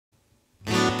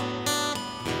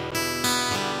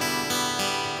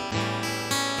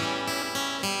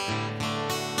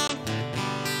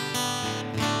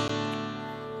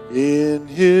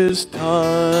His time,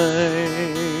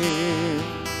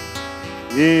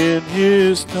 in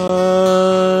His time,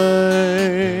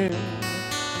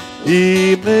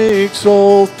 He makes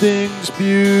all things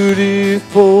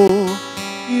beautiful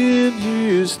in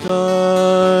His time.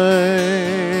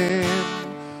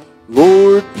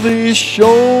 Lord, please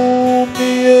show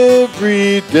me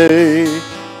every day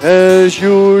as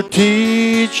You're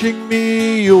teaching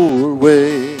me Your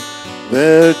way,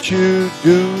 that You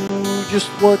do just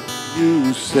what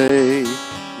You say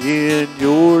in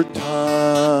Your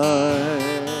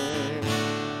time,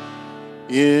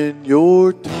 in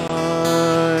Your time,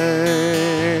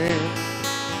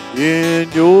 in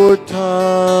Your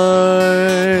time.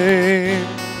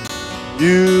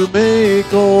 You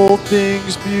make all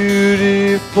things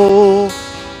beautiful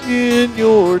in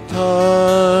Your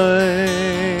time.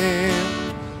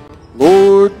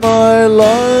 Lord, my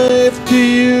life to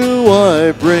You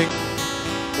I bring.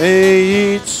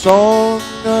 May each song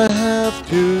I have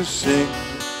to sing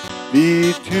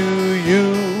be to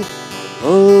You a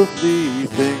lovely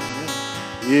thing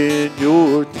in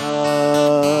Your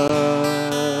time.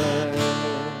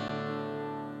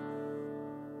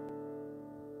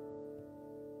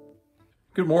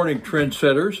 Good morning,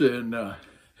 Trendsetters, and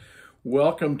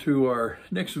welcome to our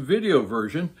next video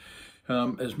version.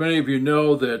 As many of you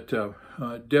know, that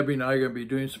Debbie and I are going to be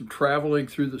doing some traveling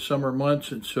through the summer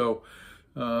months, and so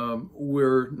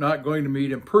we're not going to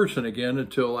meet in person again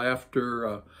until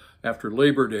after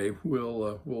Labor Day.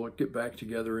 We'll get back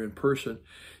together in person.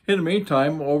 In the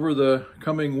meantime, over the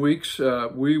coming weeks,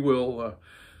 we will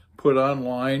put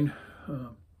online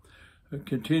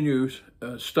continues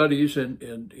studies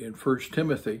in 1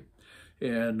 Timothy,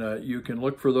 and you can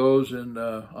look for those on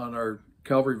our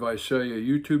Calvary Visalia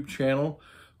YouTube channel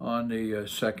on the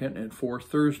second and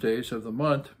fourth Thursdays of the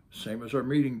month, same as our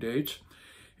meeting dates,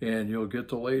 and you'll get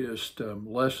the latest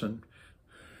lesson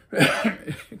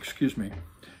excuse me,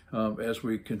 as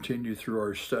we continue through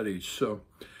our studies. So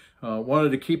wanted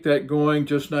to keep that going,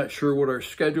 just not sure what our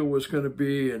schedule was going to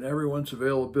be and everyone's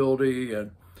availability,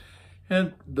 and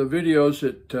the videos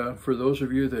that, for those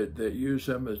of you that use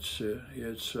them, it's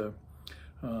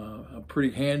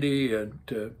pretty handy, and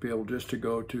to be able just to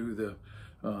go to the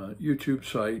YouTube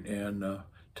site and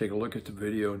take a look at the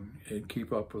video and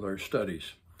keep up with our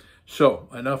studies. So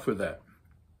enough with that.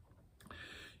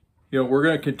 We're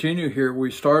going to continue here.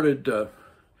 We started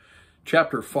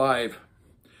chapter 5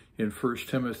 in 1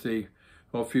 Timothy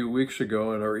a few weeks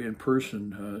ago in our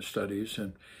in-person studies,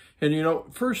 and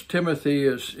 1 Timothy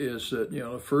is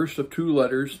the first of two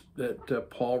letters that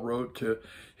Paul wrote to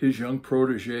his young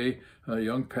protege,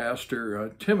 young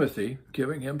pastor Timothy,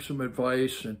 giving him some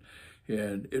advice and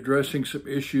addressing some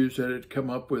issues that had come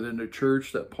up within the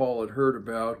church that Paul had heard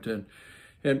about, and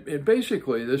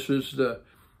basically this is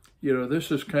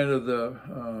kind of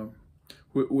the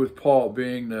with Paul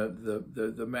being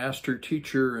the master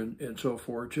teacher and so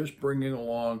forth, just bringing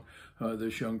along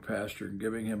this young pastor and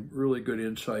giving him really good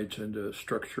insights into the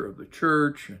structure of the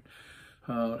church and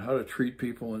how to treat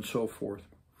people and so forth.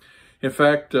 In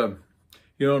fact, in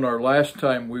our last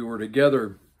time we were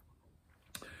together,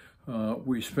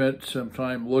 we spent some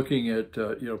time looking at,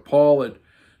 Paul had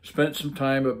spent some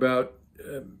time about,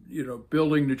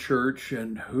 building the church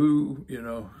and who,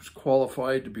 is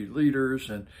qualified to be leaders,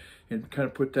 and kind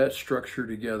of put that structure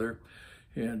together,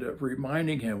 and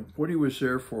reminding him what he was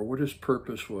there for, what his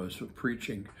purpose was of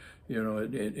preaching,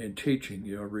 and teaching,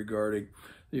 regarding,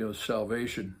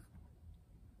 salvation.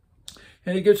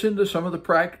 And he gets into some of the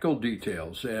practical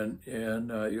details, and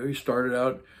he started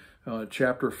out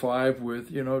chapter 5 with,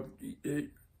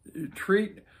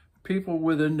 treat people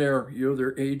within their,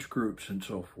 their age groups and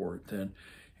so forth, and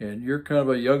you're kind of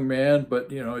a young man,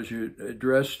 but as you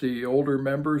address the older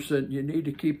members, that you need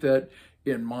to keep that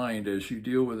in mind as you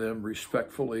deal with them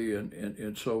respectfully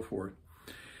and so forth.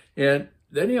 And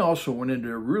then he also went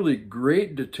into really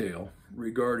great detail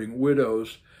regarding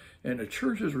widows and the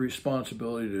church's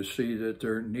responsibility to see that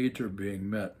their needs are being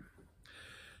met.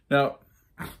 Now,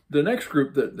 the next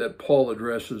group that Paul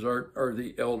addresses are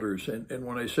the elders, and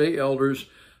when I say elders,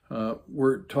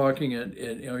 we're talking, and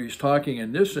he's talking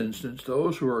in this instance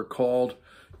those who are called,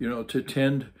 to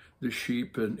tend the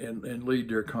sheep and lead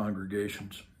their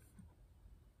congregations.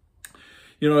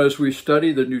 As we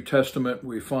study the New Testament,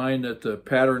 we find that the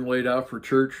pattern laid out for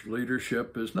church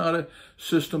leadership is not a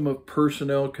system of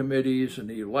personnel committees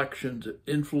and elections of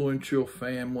influential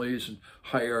families and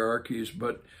hierarchies,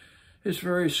 but it's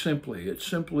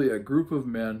simply a group of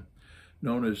men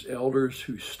known as elders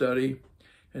who study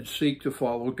and seek to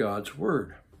follow God's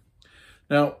word.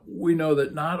 Now, we know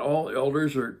that not all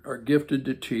elders are gifted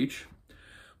to teach,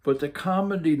 but the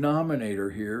common denominator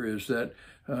here is that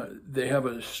They have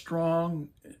a strong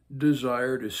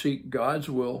desire to seek God's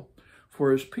will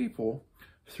for his people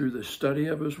through the study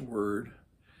of his word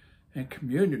and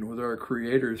communion with our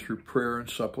Creator through prayer and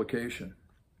supplication.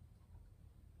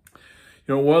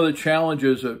 You know, one of the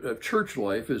challenges of church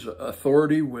life is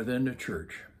authority within the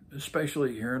church,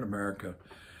 especially here in America.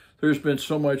 There's been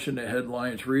so much in the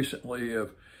headlines recently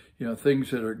of, you know,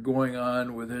 things that are going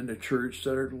on within the church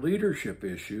that are leadership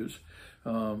issues,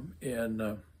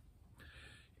 and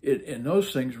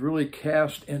those things really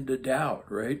cast into doubt,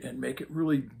 right, and make it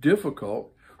really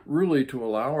difficult, really, to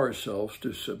allow ourselves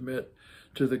to submit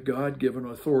to the God-given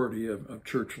authority of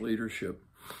church leadership.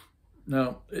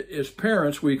 Now, as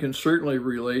parents, we can certainly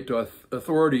relate to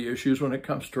authority issues when it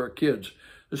comes to our kids,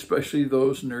 especially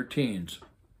those in their teens.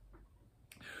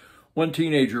 One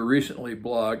teenager recently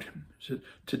blogged, said,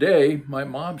 "Today, my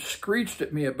mom screeched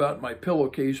at me about my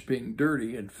pillowcase being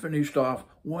dirty and finished off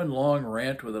one long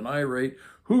rant with an irate,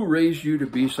 'Who raised you to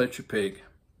be such a pig?'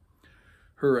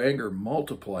 Her anger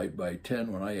multiplied by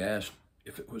 10 when I asked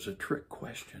if it was a trick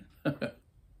question."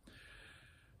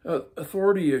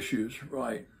 Authority issues,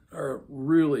 right, are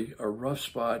really a rough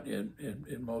spot in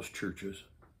most churches.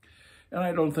 And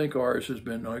I don't think ours has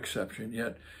been no exception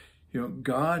yet. You know,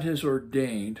 God has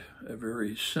ordained a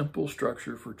very simple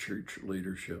structure for church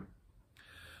leadership.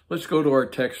 Let's go to our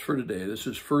text for today. This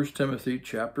is 1 Timothy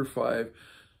chapter 5,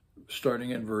 starting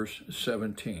in verse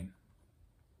 17.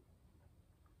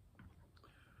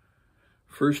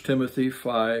 1 Timothy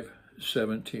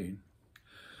 5:17.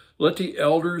 Let the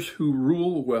elders who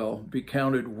rule well be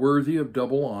counted worthy of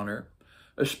double honor,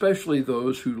 especially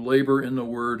those who labor in the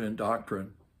word and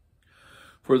doctrine.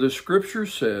 For the scripture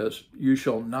says, "You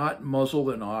shall not muzzle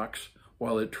an ox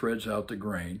while it treads out the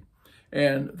grain,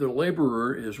 and the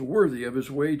laborer is worthy of his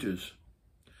wages.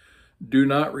 Do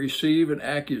not receive an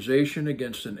accusation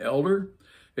against an elder,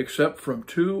 except from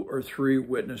 2 or 3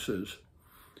 witnesses.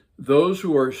 Those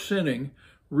who are sinning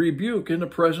rebuke in the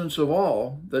presence of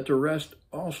all, that the rest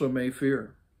also may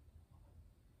fear.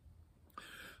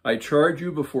 I charge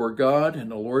you before God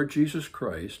and the Lord Jesus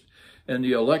Christ and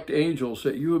the elect angels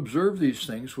that you observe these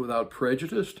things without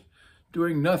prejudice,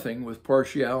 doing nothing with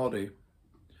partiality.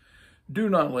 Do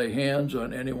not lay hands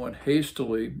on anyone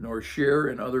hastily, nor share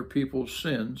in other people's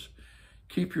sins.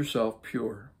 Keep yourself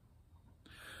pure.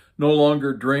 No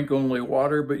longer drink only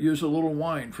water, but use a little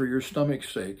wine for your stomach's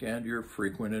sake and your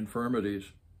frequent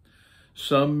infirmities.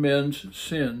 Some men's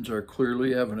sins are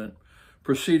clearly evident,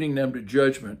 preceding them to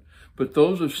judgment, but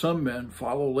those of some men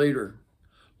follow later.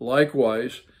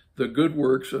 Likewise, the good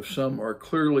works of some are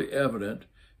clearly evident,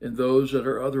 and those that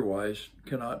are otherwise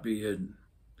cannot be hidden."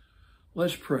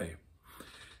 Let's pray.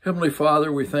 Heavenly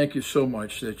Father, we thank you so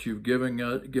much that you've giving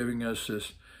us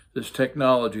this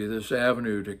technology, this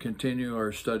avenue to continue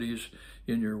our studies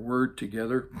in your word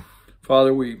together.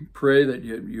 Father, we pray that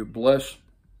you bless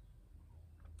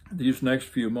these next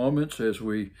few moments as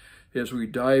we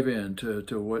dive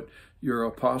into what your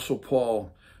Apostle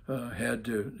Paul had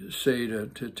to say to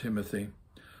Timothy.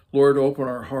 Lord, open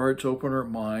our hearts, open our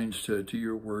minds to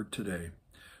your word today.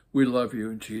 We love you.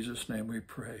 In Jesus' name we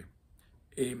pray.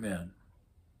 Amen.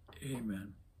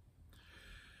 Amen.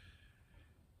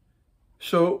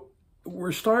 So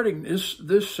we're starting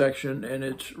this section, and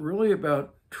it's really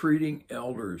about treating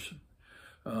elders.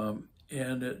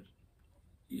 And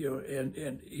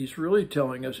he's really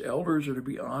telling us elders are to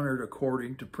be honored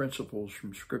according to principles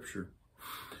from Scripture.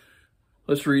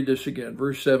 Let's read this again.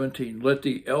 Verse 17, "Let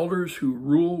the elders who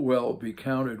rule well be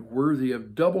counted worthy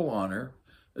of double honor,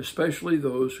 especially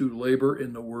those who labor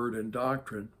in the word and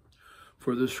doctrine.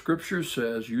 For the Scripture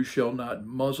says, 'You shall not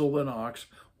muzzle an ox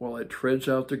while it treads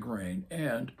out the grain,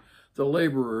 and the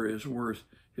laborer is worth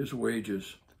his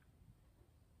wages.'"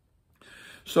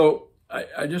 So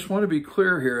I just want to be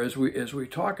clear here as we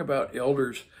talk about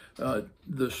elders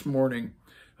this morning.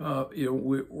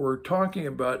 We're talking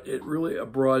about it really a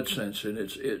broad sense, and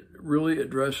it really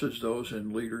addresses those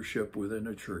in leadership within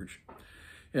the church.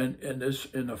 And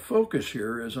the focus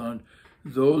here is on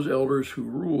those elders who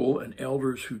rule and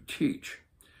elders who teach.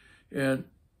 And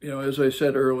as I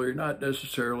said earlier, not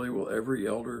necessarily will every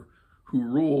elder who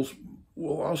rules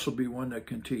will also be one that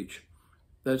can teach.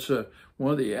 That's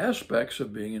one of the aspects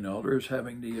of being an elder, is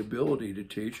having the ability to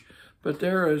teach. But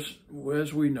there is,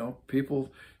 as we know,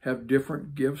 people have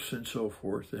different gifts and so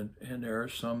forth, and there are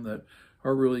some that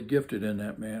are really gifted in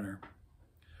that manner.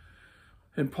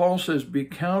 And Paul says, "Be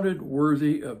counted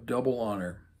worthy of double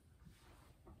honor."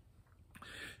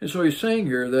 And so he's saying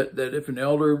here that if an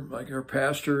elder, like our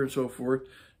pastor and so forth,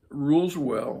 rules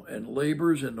well and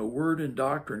labors in the word and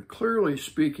doctrine, clearly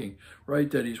speaking,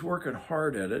 right, that he's working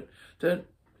hard at it, then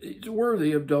he's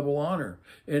worthy of double honor.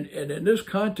 And in this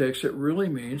context, it really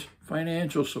means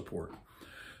financial support.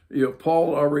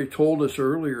 Paul already told us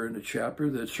earlier in the chapter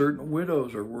that certain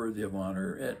widows are worthy of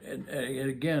honor. And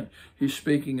again, he's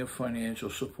speaking of financial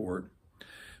support.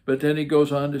 But then he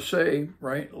goes on to say,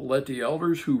 right, let the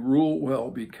elders who rule well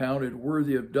be counted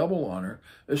worthy of double honor,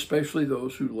 especially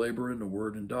those who labor in the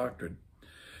word and doctrine.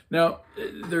 Now,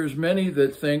 there's many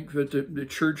that think that the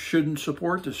church shouldn't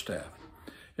support the staff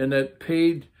and that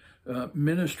paid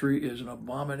ministry is an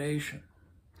abomination.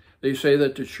 They say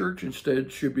that the church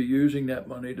instead should be using that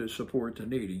money to support the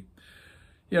needy.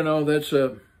 That's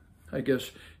I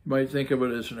guess you might think of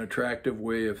it as an attractive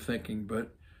way of thinking,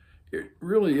 but it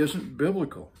really isn't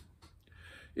biblical.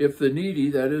 If the needy,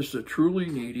 that is the truly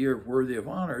needy, are worthy of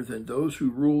honor, then those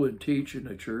who rule and teach in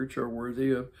the church are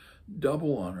worthy of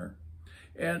double honor.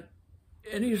 And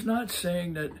he's not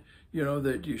saying that,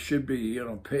 that you should be,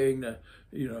 paying the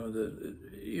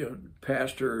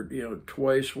pastor,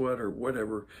 twice what or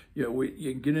whatever. You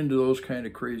can get into those kind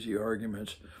of crazy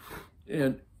arguments.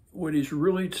 And what he's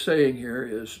really saying here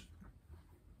is,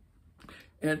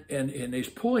 and he's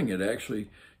pulling it actually,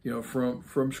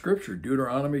 from Scripture.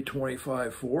 Deuteronomy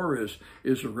 25:4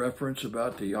 is a reference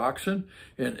about the oxen,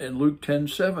 and Luke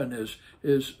 10:7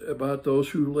 is about those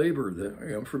who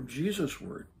labor, from Jesus'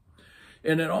 word.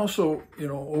 And then also,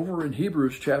 over in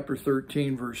Hebrews chapter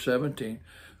 13, verse 17,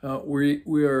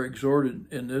 we are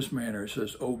exhorted in this manner. It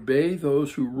says, obey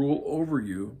those who rule over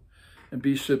you and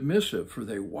be submissive, for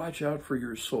they watch out for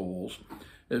your souls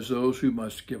as those who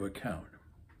must give account.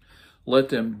 Let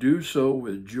them do so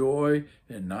with joy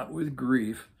and not with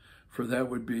grief, for that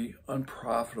would be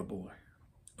unprofitable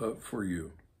for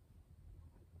you.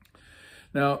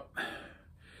 Now,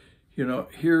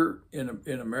 here in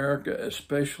America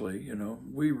especially,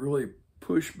 we really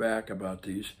push back about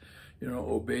these,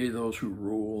 obey those who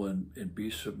rule and be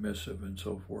submissive and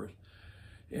so forth.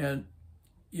 And,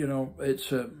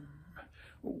 it's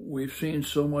we've seen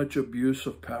so much abuse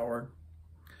of power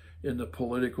in the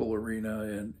political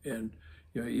arena and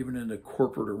even in the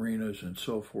corporate arenas and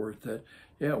so forth that,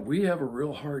 we have a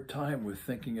real hard time with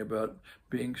thinking about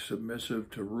being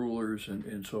submissive to rulers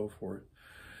and so forth.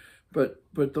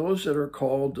 But those that are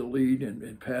called to lead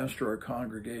and pastor our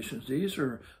congregations, these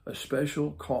are a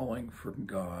special calling from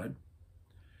God.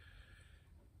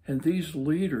 And these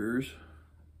leaders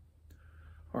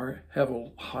have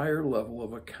a higher level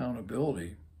of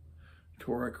accountability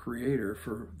to our Creator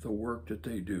for the work that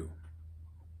they do.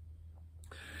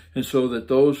 And so that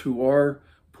those who are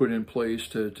put in place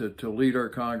to lead our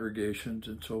congregations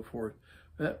and so forth,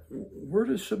 that we're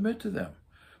to submit to them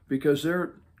because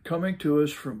they're coming to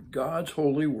us from God's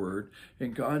holy word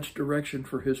and God's direction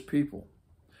for his people.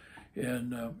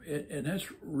 And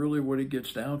that's really what it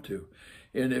gets down to.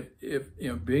 And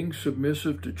if being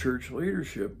submissive to church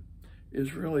leadership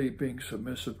is really being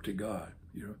submissive to God,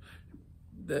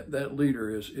 that leader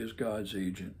is God's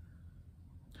agent.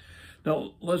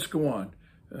 Now let's go on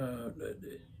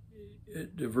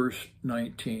to verse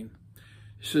 19.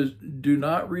 It says, do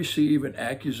not receive an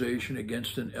accusation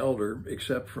against an elder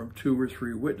except from 2 or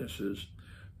 3 witnesses.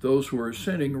 Those who are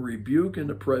sinning rebuke in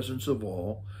the presence of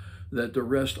all, that the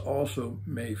rest also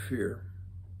may fear.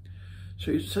 So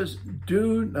it says,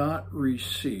 do not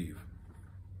receive.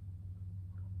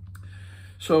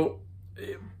 So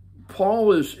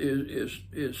Paul is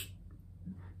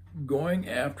going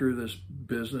after this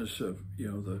business of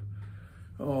the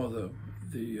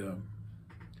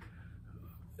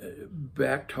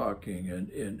back talking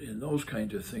and those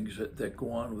kinds of things that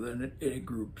go on within any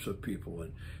groups of people,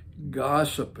 and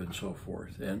gossip and so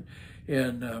forth, and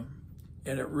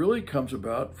it really comes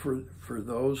about for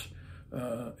those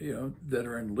that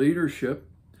are in leadership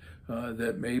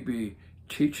that may be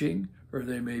teaching or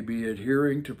they may be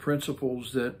adhering to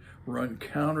principles that run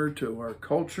counter to our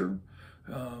culture,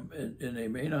 and they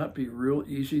may not be real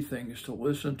easy things to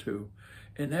listen to,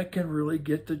 and that can really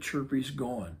get the chirpies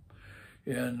going.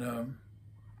 And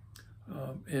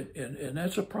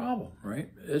that's a problem, right?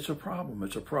 It's a problem.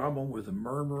 It's a problem with the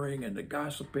murmuring and the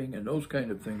gossiping and those kind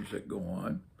of things that go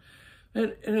on.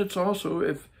 And it's also,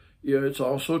 it's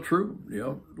also true,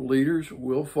 leaders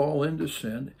will fall into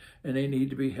sin and they need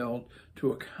to be held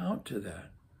to account to that.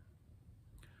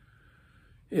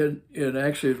 And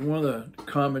actually, one of the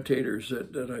commentators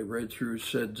that I read through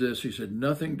said this. He said,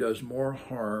 nothing does more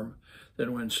harm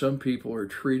than when some people are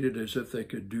treated as if they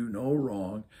could do no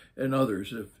wrong and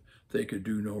others if they could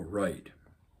do no right.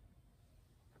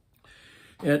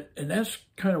 And that's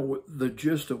kind of the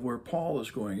gist of where Paul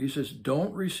is going. He says,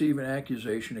 don't receive an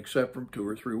accusation except from 2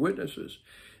 or 3 witnesses.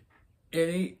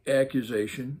 Any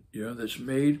accusation, that's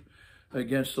made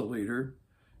against the leader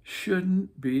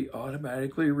shouldn't be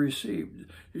automatically received.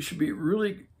 It should be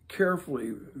really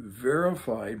carefully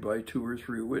verified by 2 or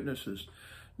 3 witnesses,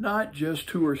 not just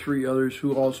 2 or 3 others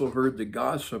who also heard the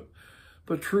gossip,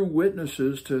 but true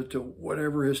witnesses to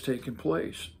whatever has taken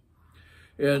place.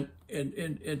 And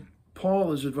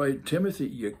Paul is advising Timothy,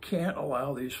 you can't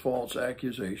allow these false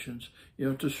accusations,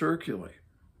 to circulate.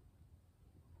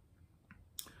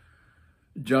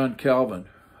 John Calvin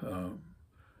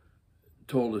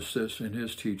told us this in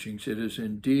his teachings. It is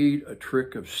indeed a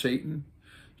trick of Satan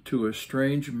to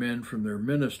estrange men from their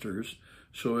ministers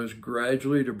so as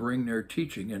gradually to bring their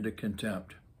teaching into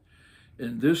contempt.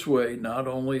 In this way, not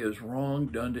only is wrong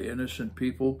done to innocent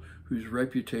people whose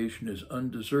reputation is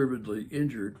undeservedly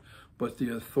injured, but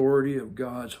the authority of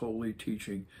God's holy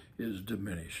teaching is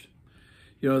diminished.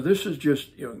 This is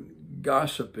just,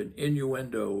 gossip and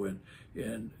innuendo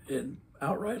and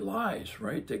outright lies,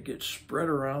 right, that get spread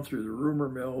around through the rumor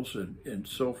mills and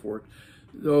so forth.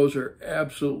 Those are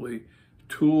absolutely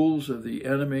tools of the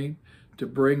enemy to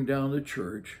bring down the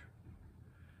church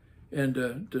and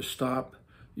to stop,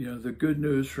 the good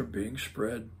news from being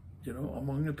spread,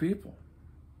 among the people.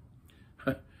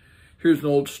 Here's an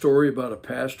old story about a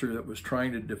pastor that was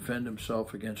trying to defend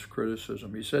himself against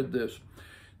criticism. He said this: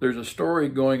 there's a story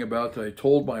going about that I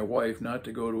told my wife not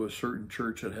to go to a certain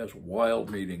church that has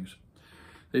wild meetings.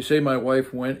 They say my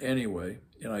wife went anyway,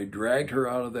 and I dragged her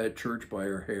out of that church by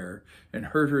her hair and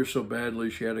hurt her so badly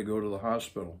she had to go to the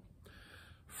hospital.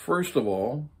 First of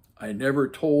all, I never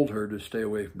told her to stay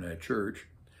away from that church.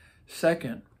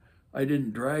 Second, I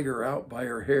didn't drag her out by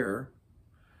her hair.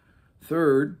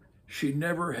 Third, she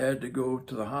never had to go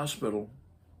to the hospital.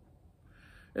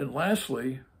 And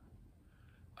lastly,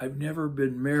 I've never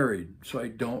been married, so I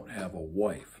don't have a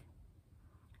wife,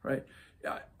 right?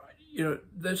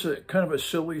 That's a kind of a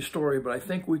silly story, but I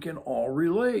think we can all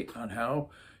relate on how,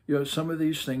 some of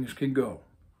these things can go.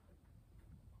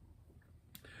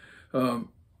 I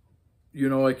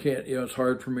can't, it's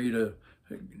hard for me to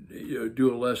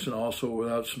do a lesson also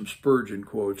without some Spurgeon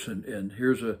quotes. And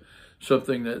here's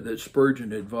something that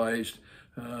Spurgeon advised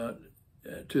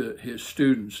to his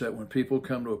students, that when people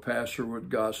come to a pastor with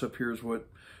gossip, here's what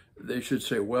they should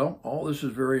say. Well, all this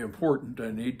is very important.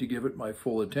 I need to give it my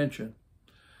full attention.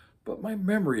 But my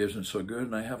memory isn't so good,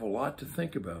 and I have a lot to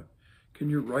think about. Can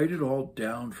you write it all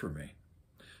down for me?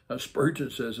 Now, Spurgeon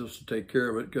says this will take care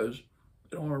of it because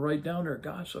I don't want to write down their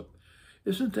gossip.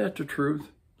 Isn't that the truth?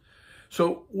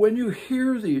 So when you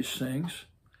hear these things,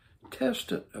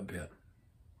 test it a bit.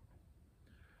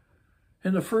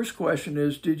 And the first question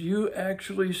is, did you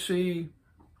actually see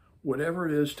whatever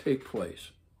it is take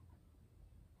place?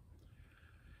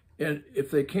 And if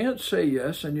they can't say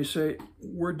yes, and you say,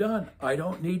 we're done, I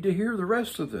don't need to hear the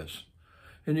rest of this.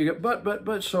 And you go,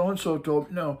 but so-and-so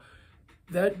told, no,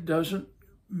 that doesn't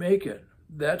make it.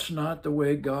 That's not the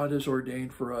way God has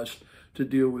ordained for us to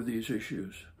deal with these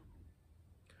issues.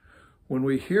 When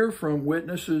we hear from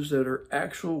witnesses that are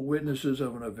actual witnesses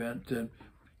of an event, then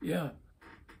yeah,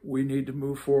 we need to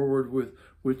move forward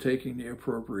with taking the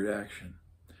appropriate action.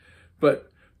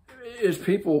 But as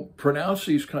people pronounce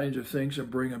these kinds of things and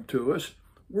bring them to us,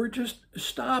 we're just,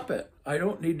 stop it. I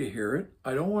don't need to hear it.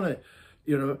 I don't want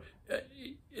to,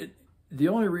 the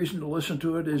only reason to listen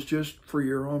to it is just for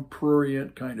your own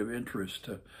prurient kind of interest,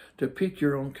 to pique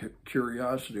your own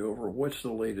curiosity over what's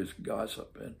the latest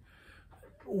gossip. And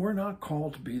we're not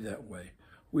called to be that way.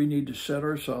 We need to set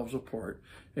ourselves apart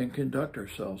and conduct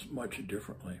ourselves much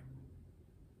differently.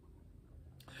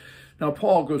 Now,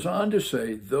 Paul goes on to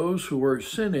say, those who are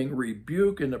sinning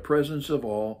rebuke in the presence of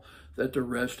all, that the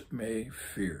rest may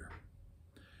fear.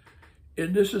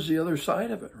 And this is the other side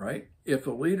of it, right? If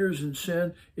a leader's in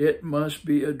sin, it must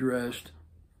be addressed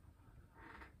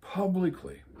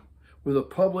publicly, with a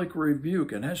public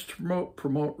rebuke. And that's to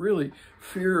promote really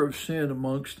fear of sin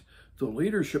amongst the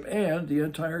leadership and the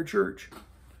entire church.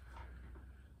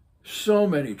 So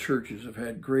many churches have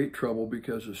had great trouble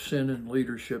because of sin in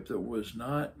leadership that was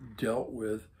not dealt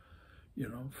with,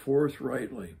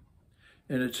 forthrightly.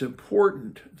 And it's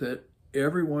important that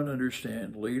everyone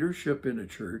understand leadership in a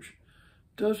church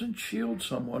doesn't shield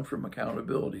someone from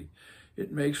accountability.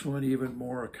 It makes one even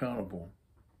more accountable.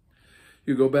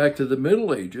 You go back to the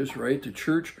Middle Ages, right? The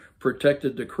church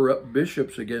protected the corrupt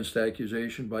bishops against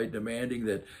accusation by demanding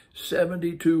that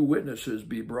 72 witnesses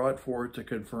be brought forth to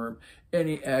confirm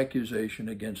any accusation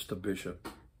against the bishop.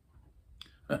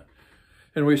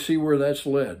 And we see where that's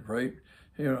led, right?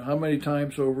 How many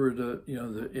times over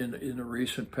in the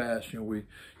recent past, we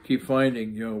keep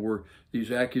finding, where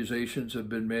these accusations have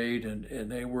been made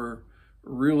and they were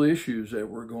real issues that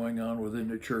were going on within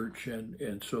the church.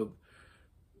 And so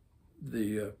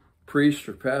the priests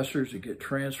or pastors that get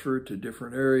transferred to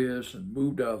different areas and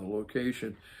moved out of the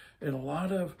location, and a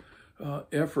lot of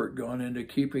effort gone into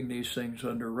keeping these things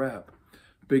under wrap.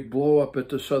 Big blow up at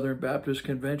the Southern Baptist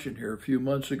Convention here a few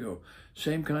months ago.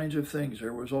 Same kinds of things.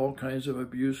 There was all kinds of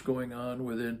abuse going on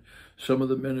within some of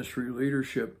the ministry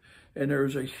leadership, and there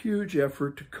was a huge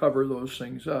effort to cover those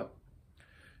things up.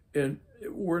 And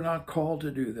we're not called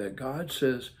to do that. God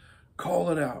says, call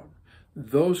it out.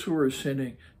 Those who are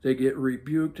sinning, they get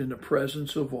rebuked in the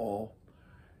presence of all,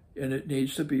 and it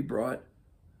needs to be brought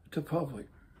to public.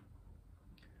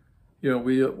 You know,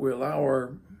 we allow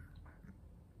our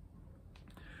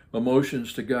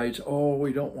emotions to guide. Oh,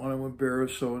 we don't want to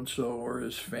embarrass so-and-so, or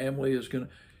his family is going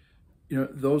to, you know,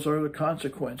 those are the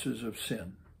consequences of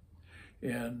sin.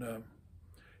 And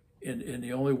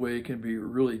the only way it can be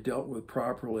really dealt with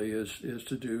properly is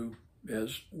to do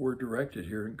as we're directed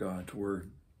here in God's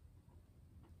Word.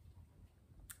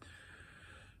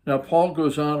 Now, Paul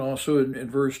goes on also in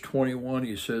verse 21,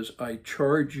 he says, I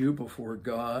charge you before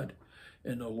God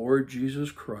and the Lord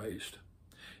Jesus Christ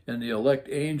and the elect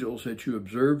angels that you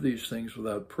observe these things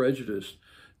without prejudice,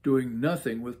 doing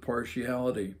nothing with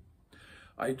partiality.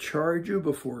 I charge you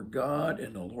before God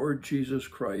and the Lord Jesus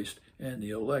Christ and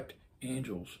the elect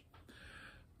angels.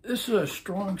 This is a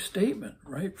strong statement,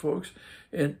 right, folks?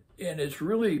 And it's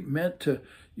really meant to,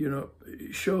 you know,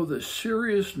 show the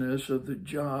seriousness of the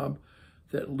job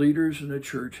that leaders in the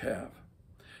church have.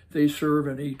 They serve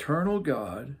an eternal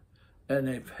God, and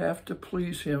they have to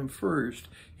please him first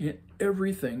in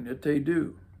everything that they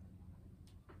do.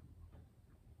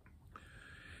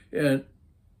 And,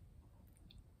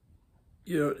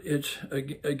 you know, it's,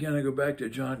 again, I go back to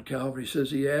John Calvin. He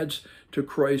says he adds to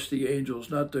Christ the angels,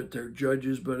 not that they're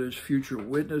judges, but as future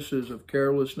witnesses of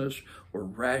carelessness or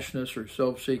rashness or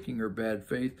self-seeking or bad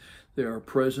faith. They are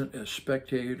present as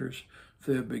spectators.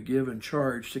 They have been given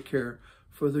charge to care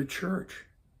for the church.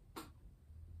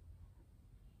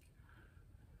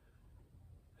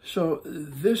 So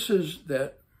this is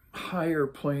that higher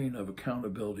plane of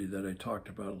accountability that I talked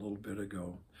about a little bit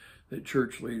ago that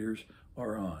church leaders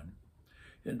are on.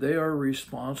 And they are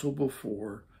responsible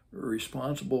for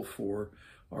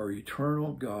our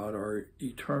eternal God, our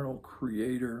eternal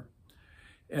Creator.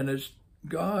 And as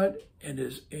God and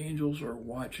his angels are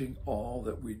watching all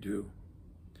that we do.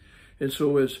 And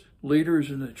so as leaders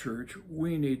in the church,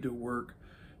 we need to work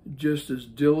just as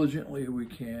diligently as we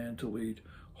can to lead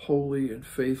holy and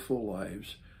faithful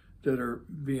lives that are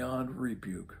beyond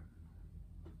rebuke.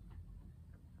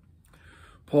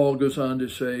 Paul goes on to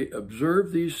say,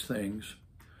 observe these things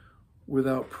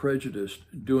without prejudice,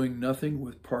 doing nothing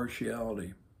with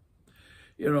partiality.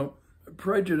 You know,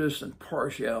 prejudice and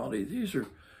partiality, these are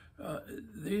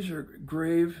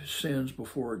grave sins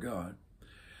before God.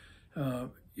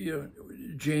 You know,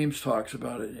 James talks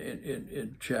about it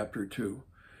in chapter 2.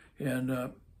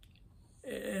 And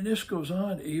this goes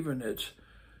on, even it's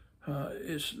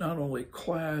not only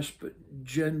class, but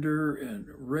gender and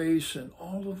race and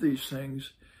all of these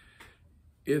things.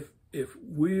 If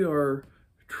we are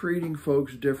treating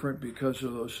folks different because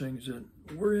of those things, then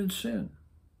we're in sin.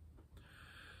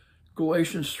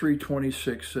 Galatians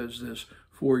 3:26 says this,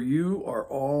 for you are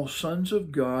all sons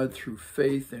of God through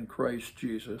faith in Christ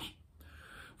Jesus.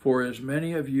 For as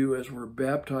many of you as were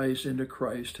baptized into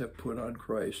Christ have put on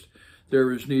Christ.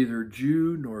 There is neither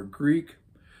Jew nor Greek.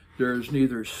 There is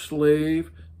neither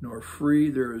slave nor free.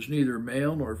 There is neither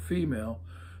male nor female.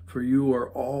 For you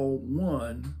are all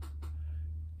one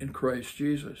in Christ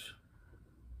Jesus.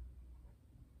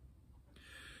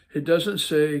 It doesn't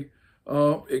say,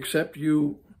 oh, except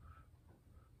you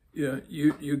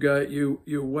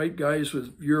white guys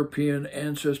with European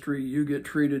ancestry, you get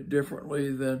treated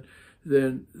differently than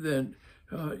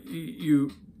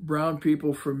you brown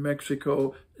people from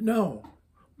Mexico. No,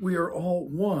 we are all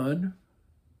one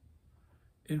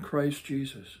in Christ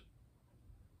Jesus.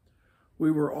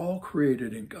 We were all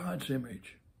created in God's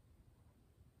image.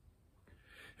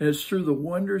 And it's through the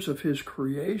wonders of his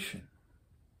creation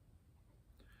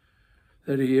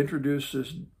that he introduced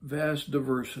this vast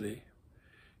diversity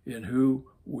in who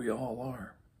we all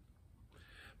are.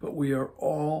 But we are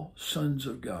all sons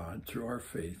of God through our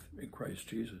faith in Christ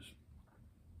Jesus.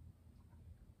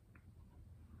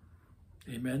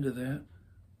 Amen to that?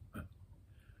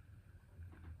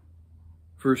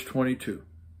 Verse 22.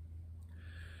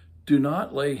 Do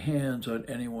not lay hands on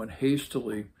anyone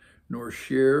hastily, nor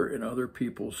share in other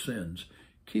people's sins.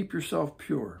 Keep yourself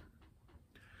pure.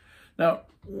 Now,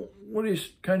 what he's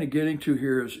kind of getting to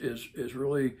here is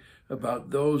really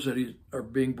about those that are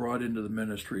being brought into the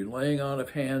ministry. Laying on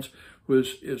of hands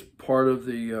is part of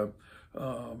the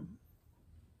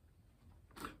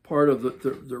part of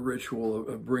the ritual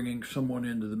of bringing someone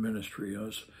into the ministry.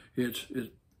 It's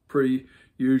pretty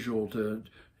usual to,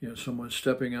 someone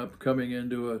stepping up, coming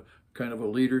into a kind of a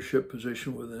leadership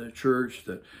position within a church,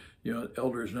 that,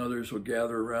 elders and others would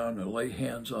gather around and lay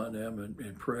hands on them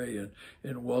and pray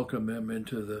and welcome them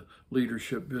into the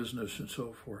leadership business and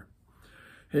so forth.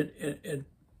 And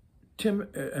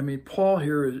Paul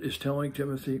here is telling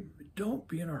Timothy, don't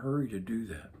be in a hurry to do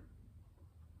that.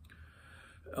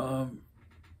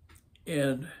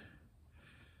 And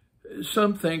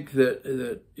some think that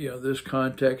this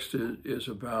context is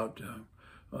about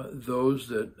those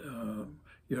that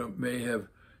may have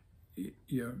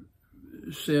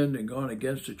sinned and gone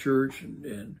against the church,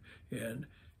 and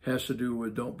has to do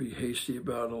with don't be hasty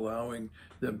about allowing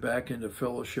them back into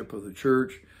fellowship of the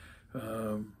church,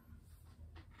 and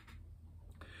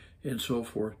so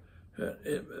forth.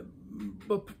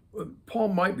 But Paul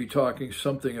might be talking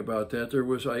something about that. There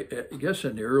was, I guess,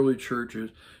 in the early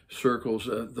churches circles,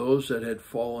 those that had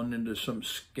fallen into some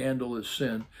scandalous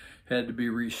sin had to be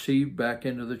received back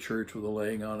into the church with a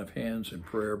laying on of hands and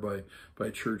prayer by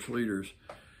church leaders.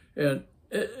 And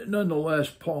nonetheless,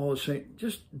 Paul is saying,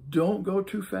 just don't go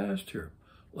too fast here.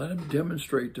 Let them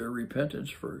demonstrate their repentance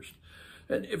first.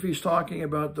 And if he's talking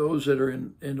about those that are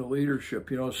into leadership,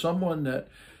 someone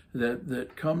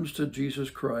that comes to Jesus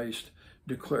Christ,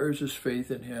 declares his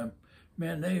faith in him,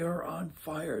 man, they are on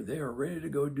fire. They are ready to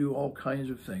go do all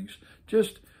kinds of things.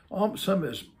 Just some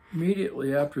is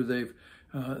immediately after they've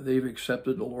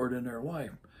accepted the Lord in their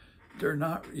life. They're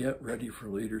not yet ready for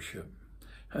leadership.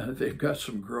 They've got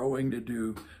some growing to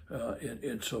do,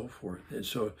 and so forth. And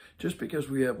so just because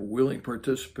we have willing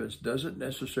participants doesn't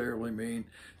necessarily mean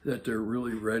that they're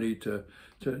really ready to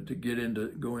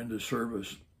go into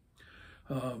service.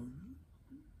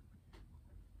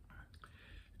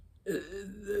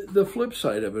 The flip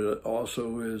side of it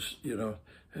also is,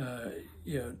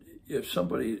 if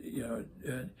somebody,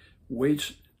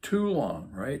 waits too long,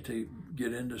 right, to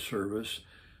get into service,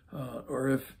 or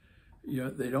if,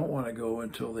 they don't want to go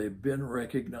until they've been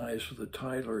recognized with a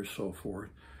title or so forth,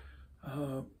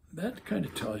 that kind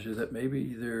of tells you that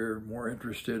maybe they're more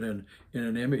interested in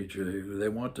an image. They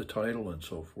want the title and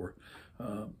so forth,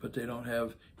 but they don't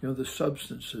have, the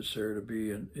substance that's there to be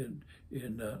in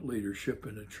leadership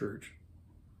in a church.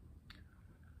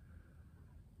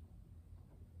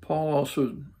 Paul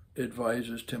also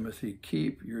advises Timothy,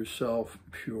 keep yourself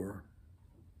pure.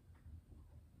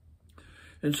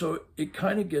 And so it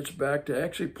kind of gets back to,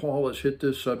 actually, Paul has hit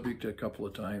this subject a couple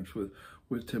of times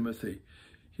with Timothy.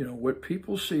 What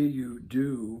people see you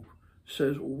do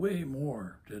says way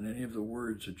more than any of the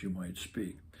words that you might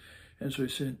speak. And so he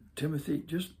said, Timothy,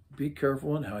 just be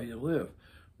careful in how you live,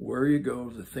 where you go,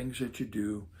 the things that you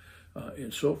do,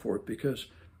 and so forth, because,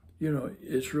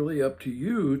 it's really up to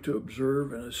you to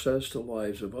observe and assess the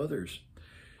lives of others.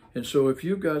 And so if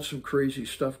you've got some crazy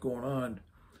stuff going on,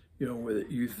 that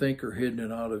you think are hidden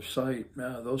and out of sight,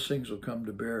 those things will come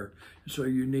to bear. So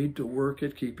you need to work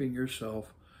at keeping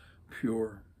yourself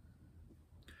pure.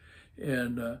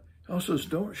 And also,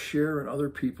 don't share in other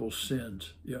people's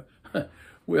sins.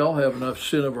 We all have enough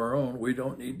sin of our own. We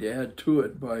don't need to add to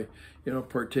it by,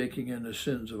 partaking in the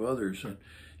sins of others.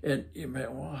 And you may,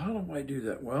 well, how do I do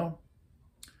that? Well,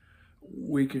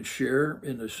 we can share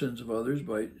in the sins of others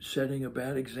by setting a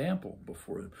bad example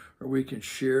before them, or we can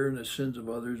share in the sins of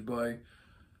others by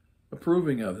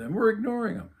approving of them or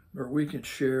ignoring them, or we can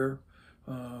share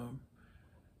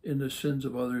in the sins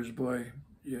of others by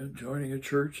joining a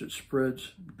church that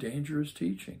spreads dangerous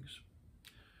teachings.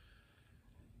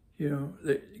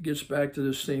 It gets back to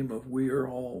this theme of we are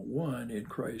all one in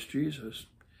Christ Jesus,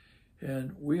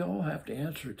 and we all have to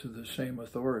answer to the same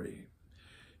authority.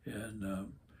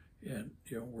 And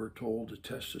we're told to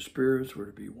test the spirits, we're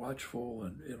to be watchful,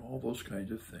 and all those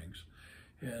kinds of things.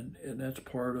 And that's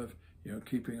part of,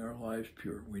 keeping our lives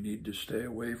pure. We need to stay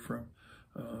away from,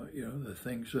 the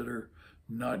things that are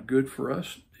not good for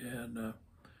us, and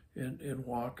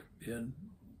walk in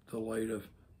the light of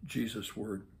Jesus'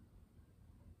 word.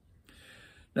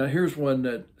 Now, here's one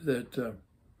that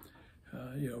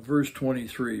verse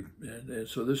 23, and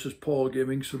so this is Paul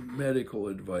giving some medical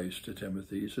advice to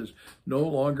Timothy. He says, no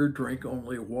longer drink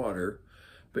only water,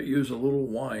 but use a little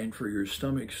wine for your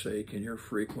stomach's sake and your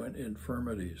frequent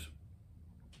infirmities.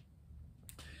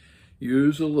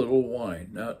 Use a little wine.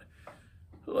 Now,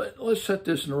 let's set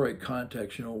this in the right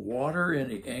context. Water in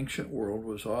the ancient world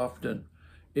was often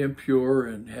impure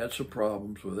and had some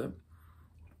problems with it.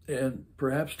 And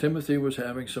perhaps Timothy was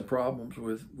having some problems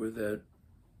with that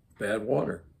bad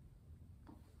water.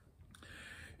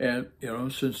 And,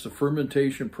 since the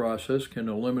fermentation process can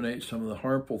eliminate some of the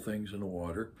harmful things in the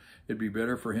water, it'd be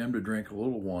better for him to drink a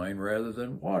little wine rather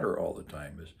than water all the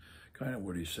time, is kind of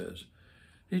what he says.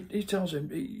 He tells him,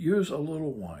 use a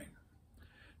little wine.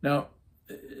 Now,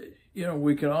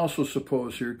 we can also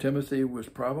suppose here Timothy was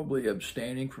probably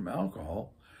abstaining from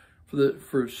alcohol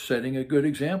for setting a good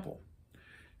example.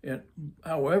 And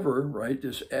however, right,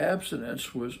 this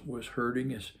abstinence was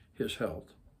hurting his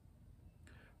health.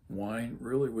 Wine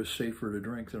really was safer to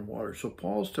drink than water. So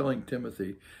Paul's telling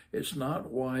Timothy it's not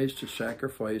wise to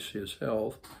sacrifice his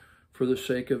health for the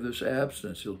sake of this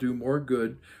abstinence. He'll do more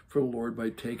good for the Lord by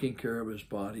taking care of his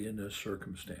body in this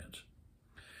circumstance.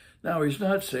 Now, he's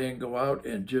not saying go out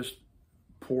and just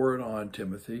pour it on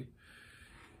Timothy.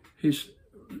 He's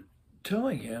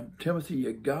telling him, Timothy,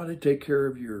 you got to take care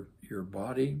of your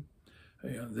body.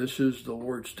 This is the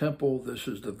Lord's temple. This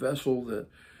is the vessel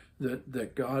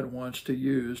that God wants to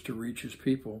use to reach his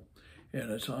people,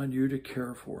 and it's on you to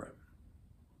care for it.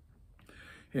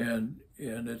 And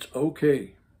it's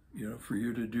okay, for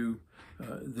you to do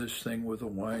this thing with the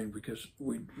wine because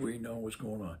we know what's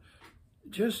going on.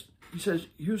 He says,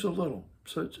 use a little.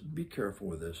 So be careful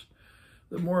with this.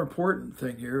 The more important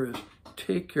thing here is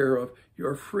take care of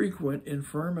your frequent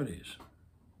infirmities.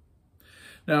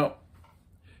 Now,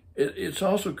 it's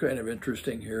also kind of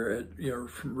interesting here,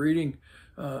 from reading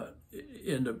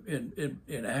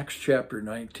in Acts chapter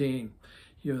 19,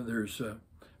 there's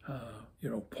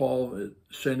Paul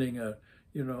sending a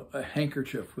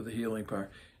handkerchief with a healing power.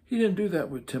 He didn't do that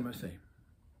with Timothy,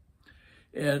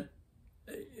 and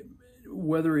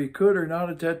whether he could or not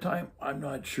at that time, I'm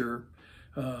not sure.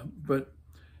 But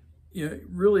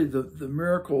really the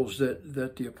miracles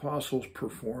that the apostles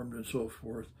performed and so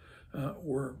forth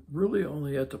were really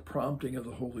only at the prompting of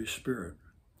the Holy Spirit.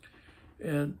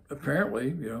 And apparently,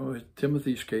 in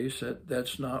Timothy's case,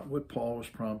 that's not what Paul was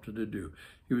prompted to do.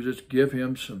 He was just give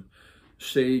him some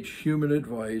sage human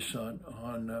advice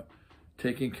on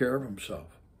taking care of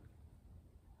himself.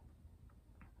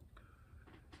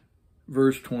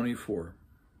 Verse 24.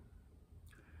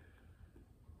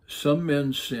 Some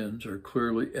men's sins are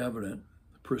clearly evident,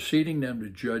 preceding them to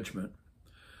judgment,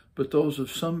 but those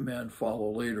of some men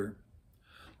follow later.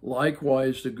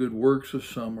 Likewise, the good works of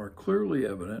some are clearly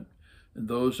evident, and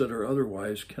those that are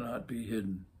otherwise cannot be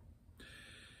hidden.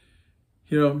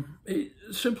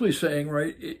 Simply saying,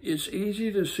 right, it's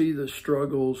easy to see the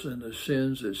struggles and the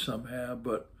sins that some have,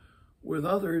 but with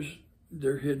others,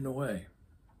 they're hidden away.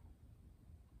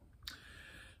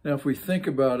 Now, if we think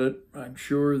about it, I'm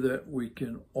sure that we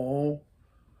can all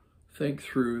think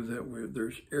through that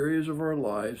there's areas of our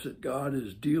lives that God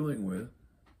is dealing with.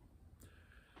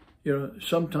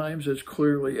 Sometimes it's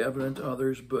clearly evident to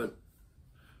others, but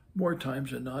more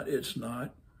times than not, it's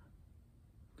not.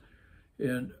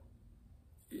 And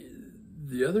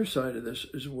the other side of this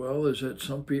as well is that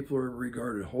some people are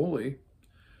regarded holy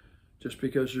just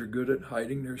because they're good at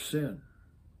hiding their sin.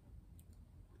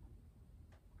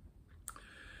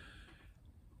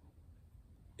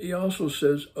 He also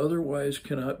says, otherwise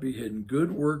cannot be hidden.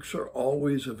 Good works are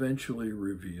always eventually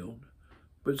revealed,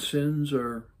 but sins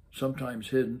are sometimes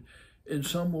hidden, and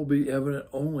some will be evident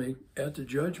only at the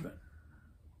judgment.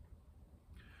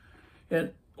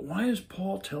 And why is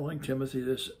Paul telling Timothy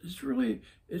this?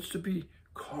 It's to be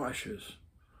cautious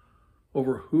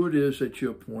over who it is that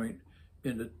you appoint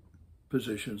into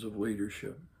positions of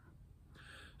leadership.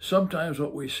 Sometimes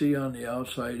what we see on the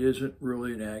outside isn't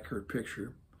really an accurate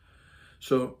picture.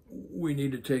 So we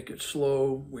need to take it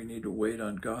slow. We need to wait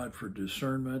on God for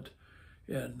discernment,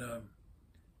 and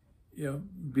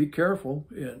be careful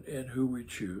in who we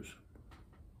choose.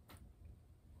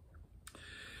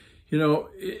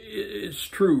 It's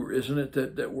true, isn't it,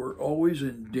 that we're always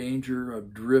in danger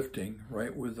of drifting,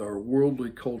 right, with our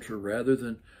worldly culture rather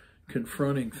than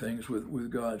confronting things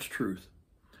with God's truth.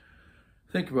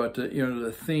 Think about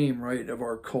the theme, right, of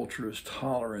our culture is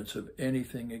tolerance of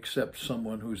anything except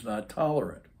someone who's not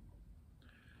tolerant.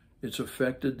 It's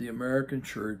affected the American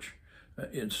church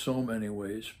in so many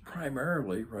ways,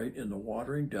 primarily, right, in the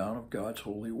watering down of God's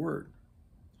holy word.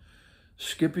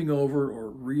 Skipping over or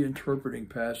reinterpreting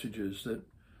passages that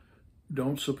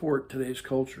don't support today's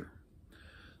culture.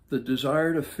 The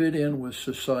desire to fit in with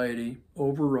society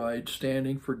overrides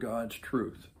standing for God's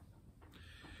truth.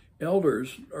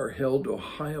 Elders are held to a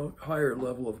higher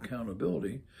level of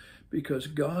accountability because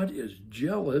God is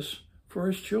jealous for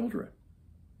his children.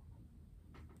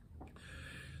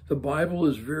 The Bible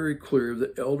is very clear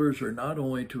that elders are not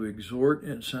only to exhort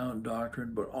in sound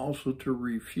doctrine, but also to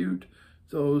refute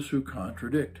those who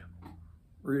contradict.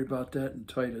 Read about that in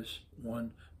Titus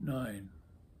 1:9.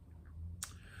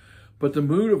 But the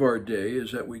mood of our day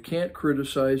is that we can't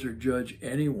criticize or judge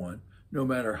anyone, no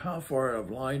matter how far out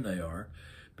of line they are,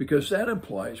 because that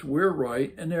implies we're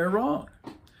right and they're wrong.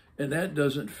 And that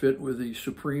doesn't fit with the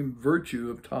supreme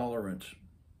virtue of tolerance.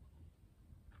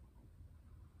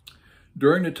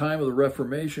 During the time of the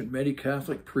Reformation, many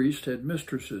Catholic priests had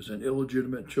mistresses and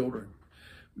illegitimate children.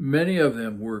 Many of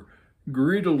them were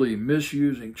greedily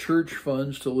misusing church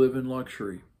funds to live in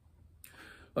luxury.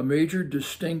 A major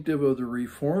distinctive of the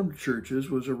Reformed churches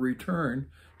was a return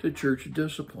to church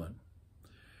discipline.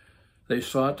 They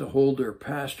sought to hold their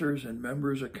pastors and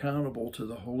members accountable to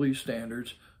the holy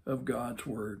standards of God's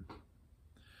Word.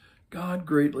 God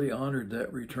greatly honored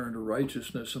that return to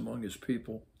righteousness among His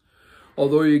people.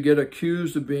 Although you get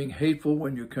accused of being hateful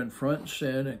when you confront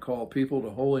sin and call people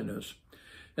to holiness,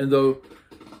 and though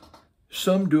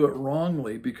some do it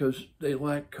wrongly because they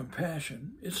lack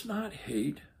compassion, it's not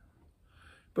hate,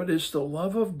 but it's the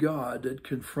love of God that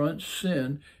confronts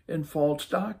sin and false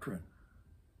doctrine.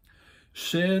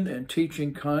 Sin and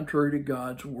teaching contrary to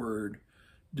God's Word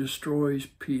destroys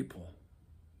people.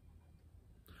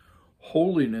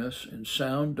 Holiness and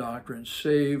sound doctrine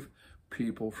save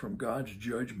people from God's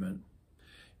judgment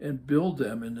and build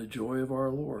them in the joy of our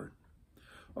Lord.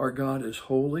 Our God is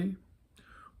holy.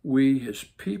 We, His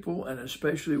people, and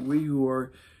especially we who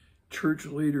are church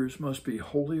leaders, must be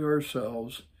holy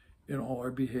ourselves in all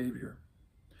our behavior.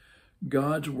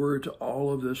 God's word to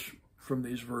all of this from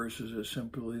these verses is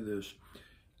simply this: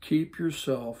 keep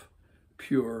yourself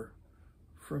pure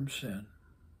from sin.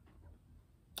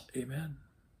 Amen.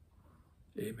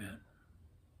 Amen.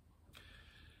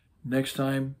 Next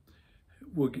time,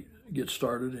 we'll get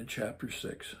started in chapter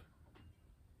 6.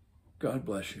 God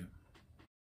bless you.